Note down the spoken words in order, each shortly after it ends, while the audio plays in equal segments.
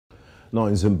Now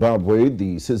in Zimbabwe,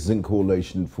 the Citizen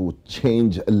Coalition for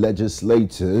Change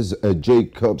legislators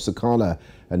Jacob Sakala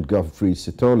and Godfrey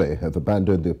Sitole have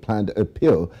abandoned their planned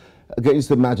appeal against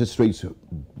the magistrate's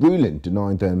ruling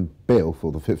denying them bail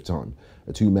for the fifth time.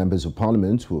 Two members of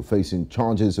parliament who are facing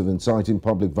charges of inciting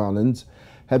public violence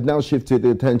have now shifted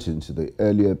their attention to the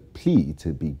earlier plea to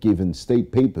be given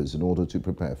state papers in order to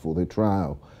prepare for their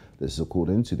trial. This is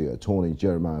according to the attorney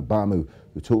Jeremiah Bamu,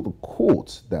 who told the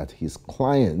court that his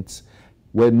clients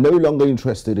were no longer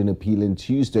interested in appealing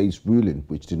Tuesday's ruling,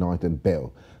 which denied them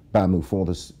bail. Bamu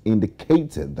further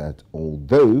indicated that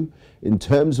although, in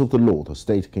terms of the law, the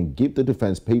state can give the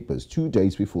defense papers 2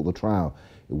 days before the trial,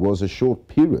 it was a short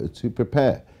period to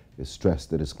prepare. He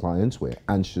stressed that his clients were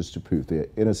anxious to prove their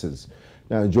innocence.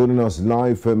 Now, joining us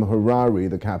live from Harare,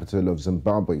 the capital of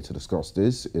Zimbabwe, to discuss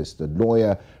this is the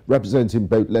lawyer representing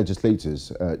both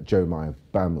legislators, Jeremiah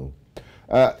Bamu.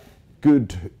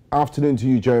 Good afternoon to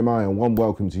you, Jeremiah, and warm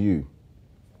welcome to you.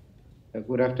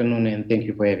 Good afternoon, and thank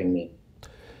you for having me.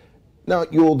 Now,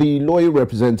 you're the lawyer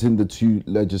representing the two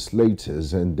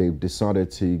legislators, and they've decided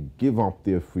to give up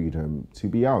their freedom to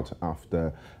be out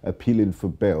after appealing for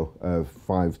bail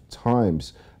 5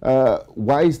 times.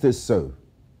 Why is this so?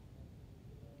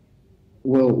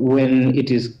 Well, when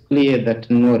it is clear that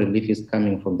no relief is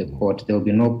coming from the court, there will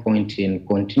be no point in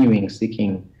continuing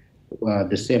seeking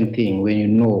the same thing when you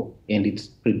know, and it's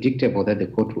predictable that the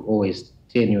court will always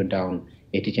turn you down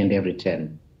at each and every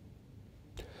turn.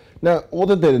 Now,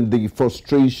 other than the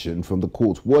frustration from the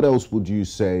court, what else would you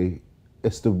say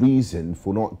is the reason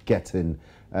for not getting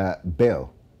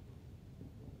bail?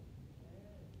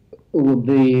 Well,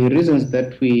 the reasons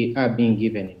that we are being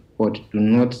given in court do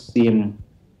not seem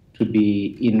to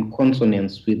be in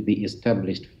consonance with the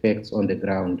established facts on the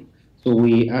ground. So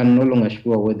we are no longer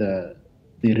sure whether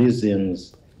the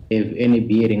reasons have any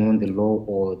bearing on the law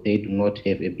or they do not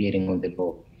have a bearing on the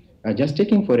law. Just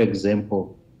taking, for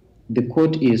example, the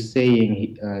court is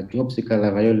saying Job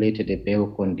Sikala violated a bail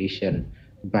condition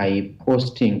by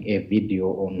posting a video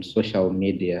on social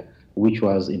media which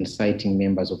was inciting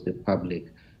members of the public.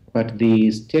 But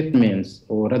the statements,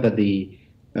 or rather the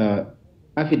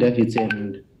affidavits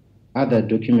and other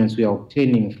documents we are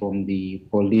obtaining from the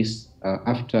police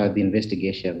after the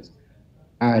investigations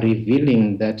are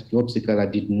revealing that Job Sikala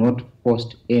did not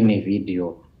post any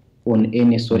video on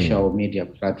any social media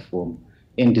platform.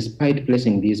 And despite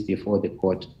placing this before the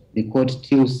court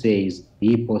still says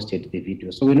he posted the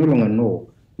video. So we no longer know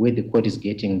where the court is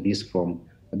getting this from,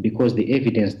 because the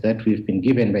evidence that we've been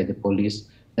given by the police,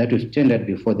 that we've tendered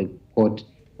before the court,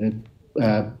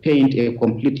 paint a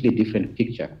completely different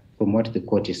picture from what the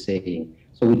court is saying.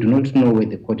 So we do not know where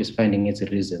the court is finding its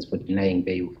reasons for denying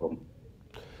bail from.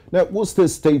 Now, what's the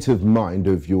state of mind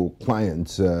of your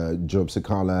clients, Job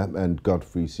Sikala and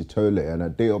Godfrey Sitole, and are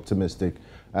they optimistic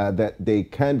that they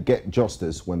can get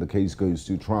justice when the case goes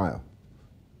to trial?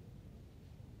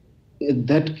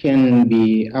 That can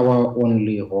be our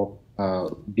only hope,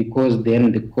 because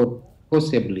then the court,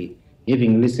 possibly,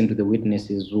 having listened to the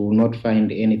witnesses, will not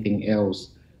find anything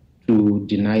else to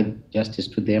deny justice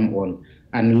to them on,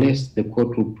 unless the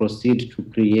court will proceed to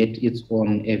create its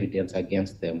own evidence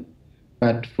against them.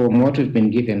 But from what we've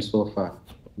been given so far,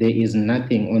 there is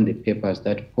nothing on the papers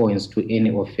that points to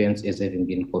any offense as having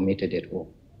been committed at all.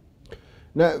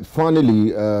 Now,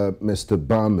 finally, Mr.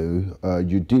 Bamu,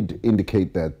 you did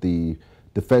indicate that the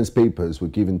defense papers were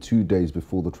given 2 days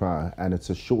before the trial, and it's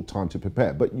a short time to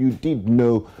prepare. But you did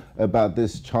know about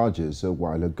these charges a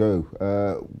while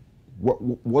ago.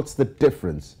 What's the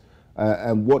difference,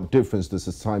 and what difference does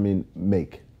the timing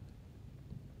make?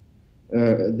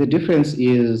 The difference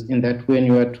is in that when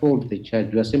you are told the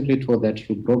charge, you are simply told that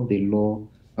you broke the law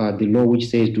which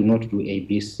says do not do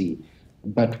ABC.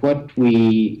 But what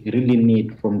we really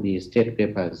need from the state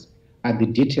papers are the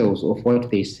details of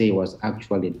what they say was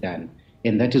actually done.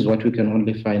 And that is what we can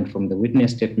only find from the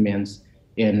witness statements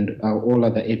and all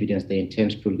other evidence they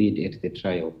intend to lead at the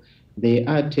trial. They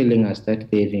are telling us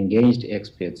that they've engaged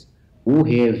experts who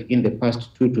have, in the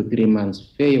past 2 to 3 months,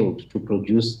 failed to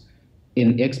produce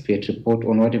an expert report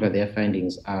on whatever their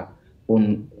findings are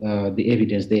on the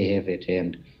evidence they have at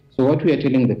hand. So what we are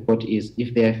telling the court is,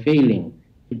 if they are failing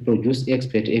to produce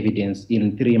expert evidence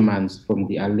in 3 months from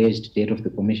the alleged date of the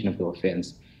commission of the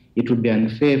offense, it would be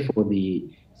unfair for the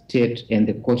state and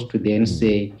the court to then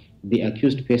say the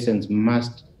accused persons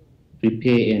must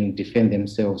prepare and defend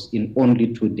themselves in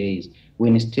only 2 days,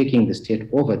 when it's taking the state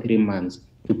over 3 months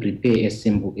to prepare a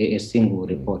single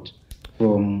report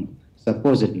from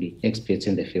supposedly experts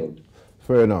in the field.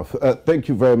 Fair enough. Thank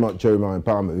you very much, Jeremiah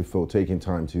Bamu, for taking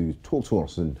time to talk to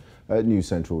us in News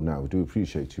Central Now. We do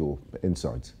appreciate your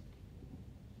insights.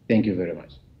 Thank you very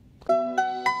much.